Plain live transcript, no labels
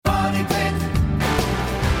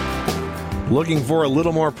Looking for a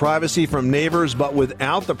little more privacy from neighbors, but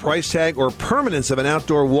without the price tag or permanence of an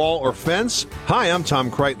outdoor wall or fence? Hi, I'm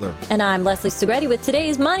Tom Kreitler. And I'm Leslie Segretti with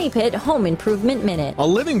today's Money Pit Home Improvement Minute. A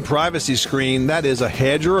living privacy screen, that is a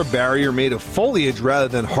hedge or a barrier made of foliage rather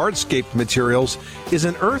than hardscaped materials, is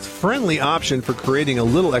an earth-friendly option for creating a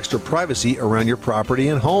little extra privacy around your property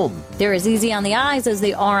and home. They're as easy on the eyes as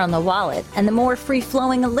they are on the wallet, and the more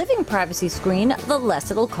free-flowing a living privacy screen, the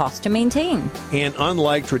less it'll cost to maintain. And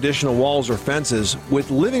unlike traditional walls or fences, with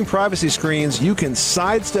living privacy screens, you can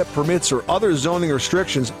sidestep permits or other zoning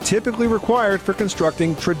restrictions typically required for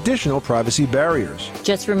constructing traditional privacy barriers.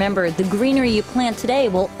 Just remember, the greenery you plant today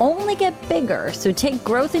will only get bigger, so take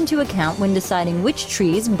growth into account when deciding which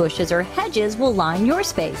trees, bushes, or hedges will line your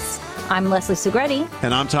space. I'm Leslie Segretti.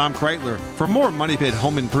 And I'm Tom Kreitler. For more Money Pit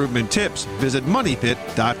home improvement tips, visit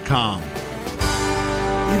MoneyPit.com.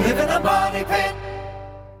 You live in a money pit.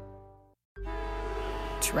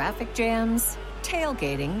 Traffic jams,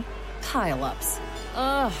 tailgating, pile-ups.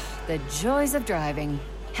 Ugh, the joys of driving.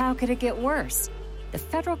 How could it get worse? The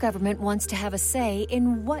federal government wants to have a say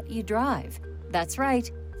in what you drive. That's right.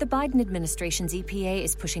 The Biden administration's EPA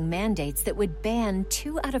is pushing mandates that would ban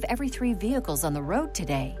 2 out of every 3 vehicles on the road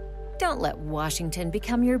today. Don't let Washington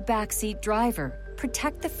become your backseat driver.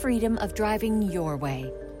 Protect the freedom of driving your way.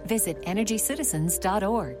 Visit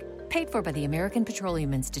EnergyCitizens.org. Paid for by the American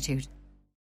Petroleum Institute.